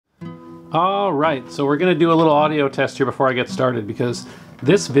All right, so we're gonna do a little audio test here before I get started because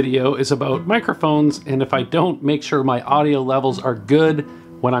this video is about microphones, and if I don't make sure my audio levels are good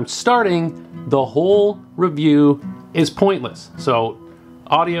when I'm starting, the whole review is pointless. So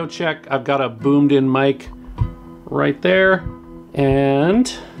audio check, I've got a boomed in mic right there,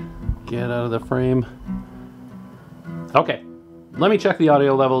 and get out of the frame. Okay, let me check the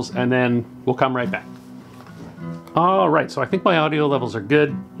audio levels and then we'll come right back. All right, so I think my audio levels are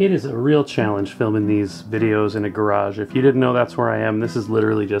good. It is a real challenge filming these videos in a garage. If you didn't know that's where I am, this is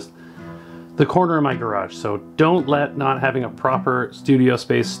literally just the corner of my garage. So don't let not having a proper studio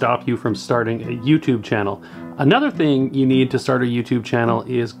space stop you from starting a YouTube channel. Another thing you need to start a YouTube channel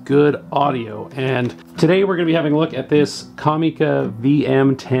is good audio. And today we're gonna be having a look at this Comica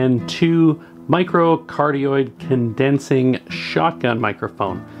CVM-VM10 microcardioid condensing shotgun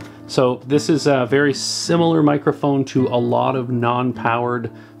microphone. So this is a very similar microphone to a lot of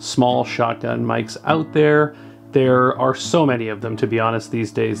non-powered small shotgun mics out there. There are so many of them, to be honest,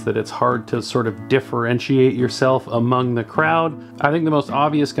 these days that it's hard to sort of differentiate yourself among the crowd. I think the most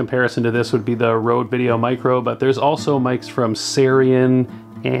obvious comparison to this would be the Rode Video Micro, but there's also mics from Sarian,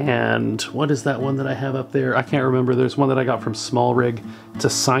 and what is that one that I have up there? I can't remember. There's one that I got from Small Rig. It's a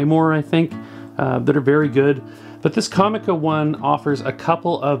Seymour, I think, that are very good. But this Comica one offers a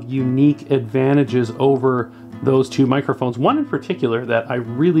couple of unique advantages over those two microphones. One in particular that I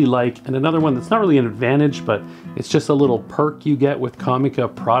really like, and another one that's not really an advantage, but it's just a little perk you get with Comica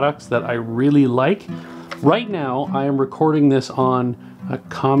products that I really like. Right now, I am recording this on a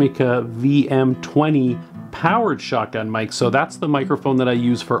Comica VM20 powered shotgun mic. So that's the microphone that I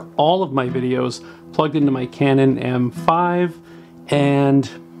use for all of my videos, plugged into my Canon M5, and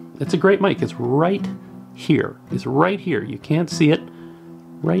it's a great mic. It's right here. It's right here. You can't see it.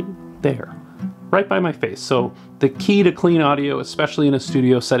 Right there. Right by my face. So the key to clean audio, especially in a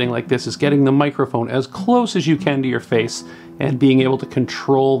studio setting like this, is getting the microphone as close as you can to your face and being able to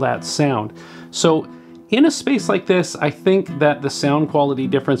control that sound. So in a space like this, I think that the sound quality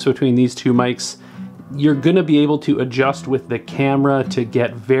difference between these two mics, you're going to be able to adjust with the camera to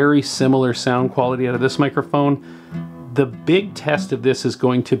get very similar sound quality out of this microphone. The big test of this is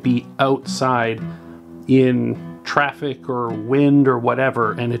going to be outside in traffic or wind or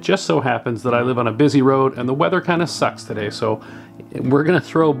whatever, and it just so happens that I live on a busy road and the weather kind of sucks today, so we're gonna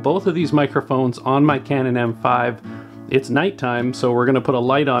throw both of these microphones on my Canon M5. It's nighttime, so we're gonna put a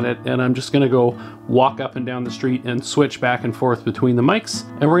light on it, and I'm just gonna go walk up and down the street and switch back and forth between the mics,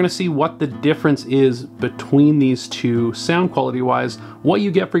 and we're gonna see what the difference is between these two sound quality wise, what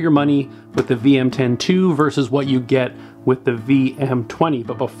you get for your money with the VM10 versus what you get with the VM20.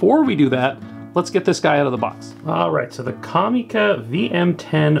 But before we do that, let's get this guy out of the box. All right, so the Comica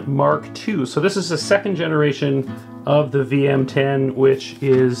VM10 Mark II. So this is the second generation of the VM10, which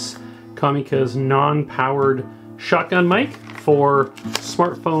is Comica's non-powered shotgun mic for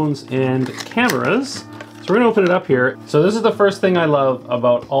smartphones and cameras. So we're gonna open it up here. So this is the first thing I love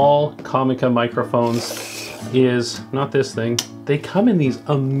about all Comica microphones is, not this thing, they come in these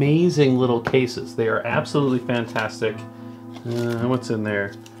amazing little cases. They are absolutely fantastic. What's in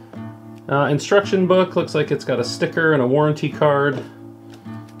there? Instruction book, looks like it's got a sticker and a warranty card.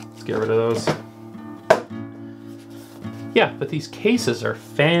 Let's get rid of those. Yeah, but these cases are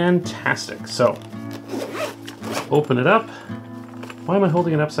fantastic. So, open it up. Why am I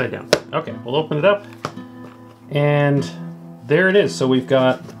holding it upside down? Okay, we'll open it up. And there it is. So we've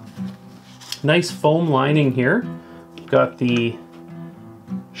got nice foam lining here. We've got the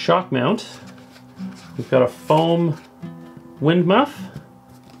shock mount. We've got a foam wind muff.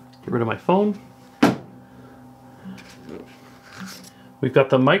 Get rid of my phone. We've got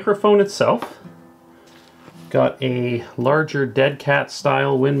the microphone itself. Got a larger dead cat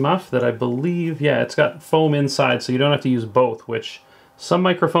style wind muff that I believe, yeah, it's got foam inside, so you don't have to use both, which some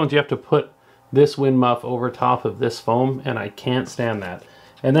microphones you have to put this wind muff over top of this foam, and I can't stand that.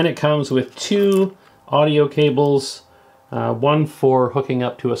 And then it comes with two audio cables, one for hooking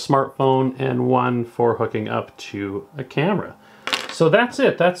up to a smartphone and one for hooking up to a camera. So that's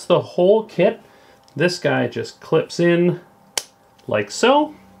it. That's the whole kit. This guy just clips in like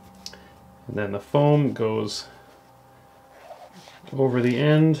so. And then the foam goes over the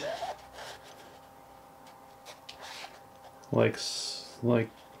end like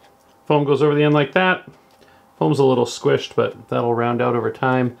foam goes over the end like that. Foam's a little squished, but that'll round out over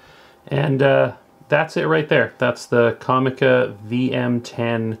time. And that's it right there. That's the Comica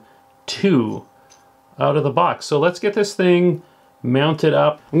VM10 II out of the box. So let's get this thing mounted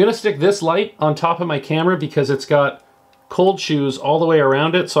up. I'm gonna stick this light on top of my camera because it's got cold shoes all the way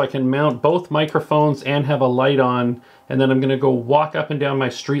around it so I can mount both microphones and have a light on, and then I'm gonna go walk up and down my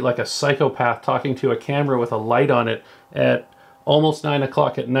street like a psychopath talking to a camera with a light on it at almost 9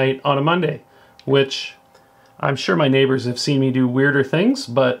 o'clock at night on a Monday, which I'm sure my neighbors have seen me do weirder things,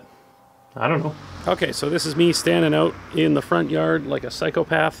 but I don't know. Okay, so this is me standing out in the front yard like a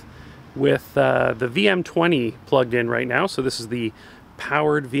psychopath with the VM20 plugged in right now. So this is the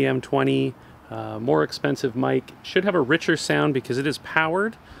powered VM20, more expensive mic. Should have a richer sound because it is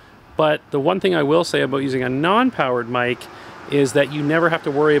powered. But the one thing I will say about using a non-powered mic is that you never have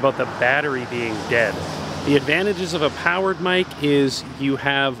to worry about the battery being dead. The advantages of a powered mic is you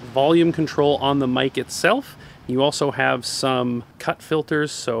have volume control on the mic itself. You also have some cut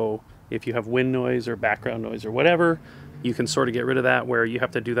filters, so if you have wind noise or background noise or whatever, you can sort of get rid of that, where you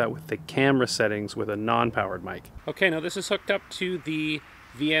have to do that with the camera settings with a non-powered mic. Okay, now this is hooked up to the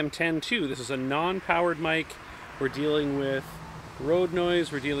VM10 too. This is a non-powered mic. We're dealing with road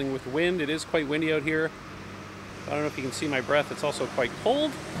noise, we're dealing with wind. It is quite windy out here. I don't know if you can see my breath, it's also quite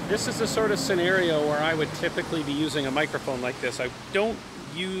cold. This is the sort of scenario where I would typically be using a microphone like this. I don't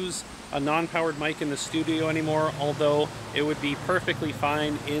use a non-powered mic in the studio anymore, although it would be perfectly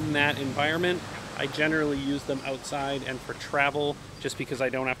fine in that environment. I generally use them outside and for travel, just because I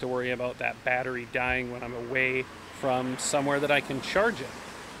don't have to worry about that battery dying when I'm away from somewhere that I can charge it.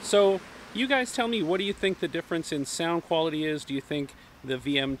 So you guys tell me, what do you think the difference in sound quality is? Do you think the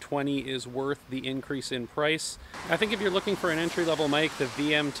VM20 is worth the increase in price? I think if you're looking for an entry-level mic, the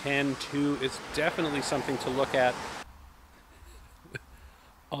VM10 is definitely something to look at.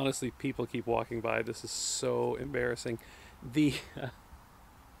 Honestly, people keep walking by. This is so embarrassing. The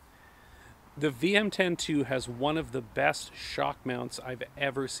VM10 has one of the best shock mounts I've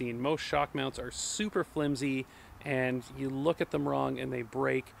ever seen. Most shock mounts are super flimsy and you look at them wrong and they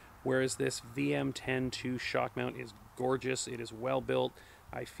break, whereas this VM10 shock mount is gorgeous. It is well built.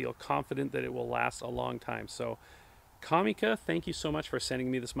 I feel confident that it will last a long time. So Comica, thank you so much for sending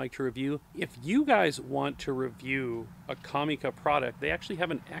me this mic to review. If you guys want to review a Comica product, they actually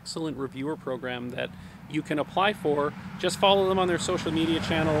have an excellent reviewer program that you can apply for. Just follow them on their social media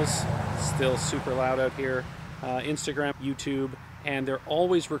channels. Still super loud out here. Instagram, YouTube, and they're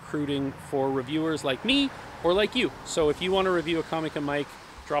always recruiting for reviewers like me or like you. So if you want to review a Comica mic,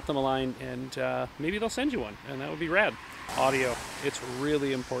 drop them a line and maybe they'll send you one, and that would be rad. Audio, it's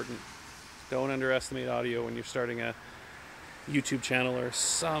really important. Don't underestimate audio when you're starting a YouTube channel or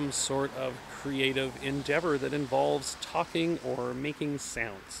some sort of creative endeavor that involves talking or making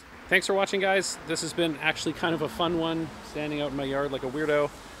sounds. Thanks for watching, guys. This has been actually kind of a fun one, standing out in my yard like a weirdo,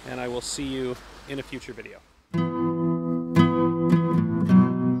 and I will see you in a future video.